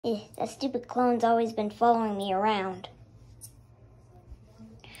That stupid clone's always been following me around.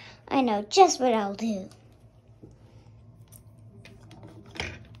 I know just what I'll do.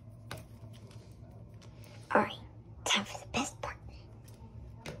 Alright, time for the best part.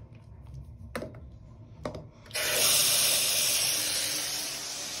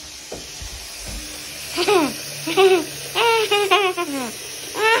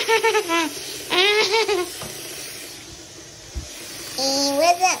 Hey,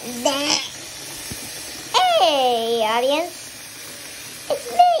 what's up, Dad? Hey, audience. It's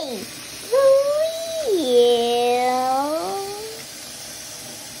me, the real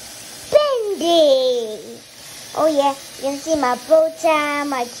Bendy. Oh yeah, you can see my bow tie,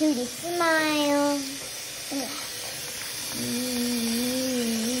 my cutie smile.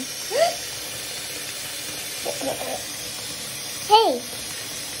 Hey,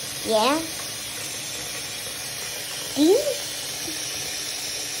 yeah?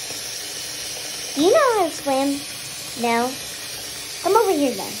 Do you know how to swim? No? Come over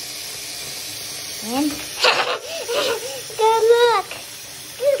here then. And good luck!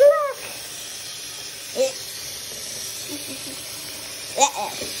 Good luck!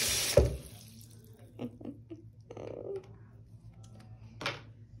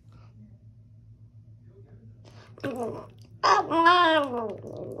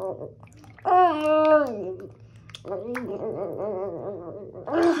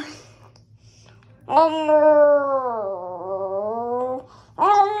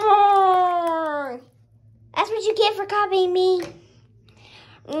 That's what you get for copying me.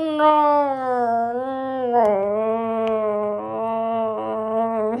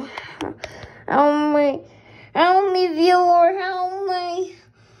 Help me, viewer, help me.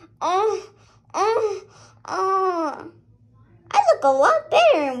 I look a lot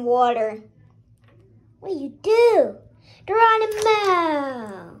better in water. What do you do? Geronimo.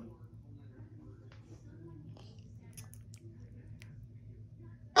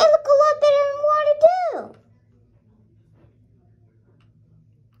 I look a lot better in water too.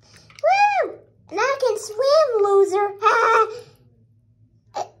 Woo! And I can swim, loser.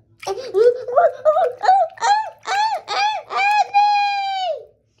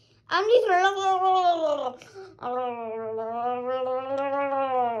 I'm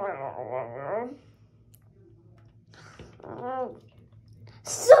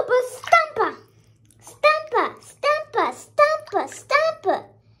Super Stumper! Stumper! Stumper! Stumper! Stumper!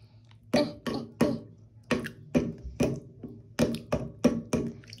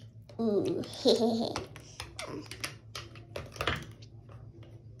 Ooh, hehehe.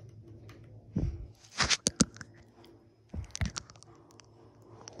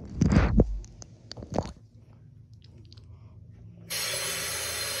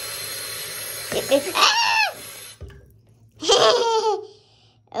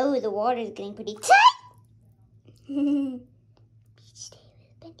 Oh, the water's getting pretty tight. Stay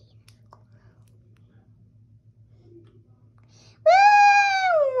with Bendy.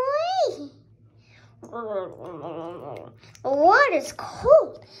 The water's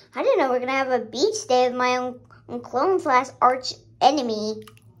cold. I didn't know we were gonna have a beach day with my own clone / arch enemy.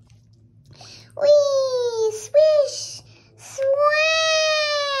 Wee, swish, swash.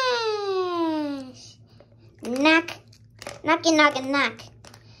 Knock, knocky, knock, and knock.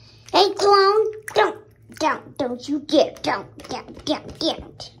 Hey, clone, don't you dare, don't.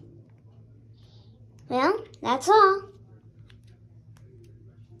 Well, that's all.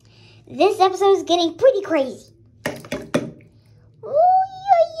 This episode is getting pretty crazy.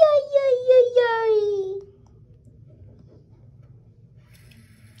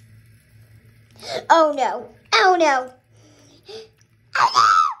 Oh no, oh no. Oh no!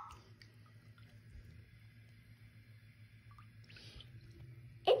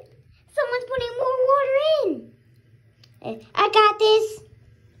 Someone's putting more water in. I got this.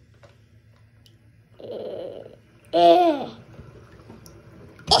 I did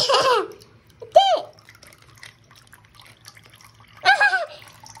it.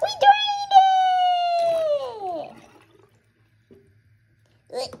 We drained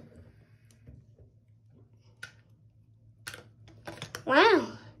it. Wow.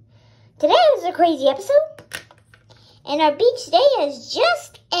 Today was a crazy episode. And our beach day has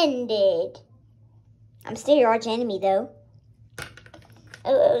just ended. I'm still your arch enemy, though.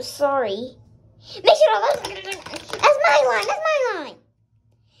 Oh, sorry. Make sure to that's my line.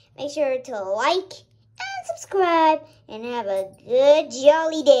 Make sure to like and subscribe and have a good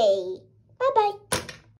jolly day. Bye-bye.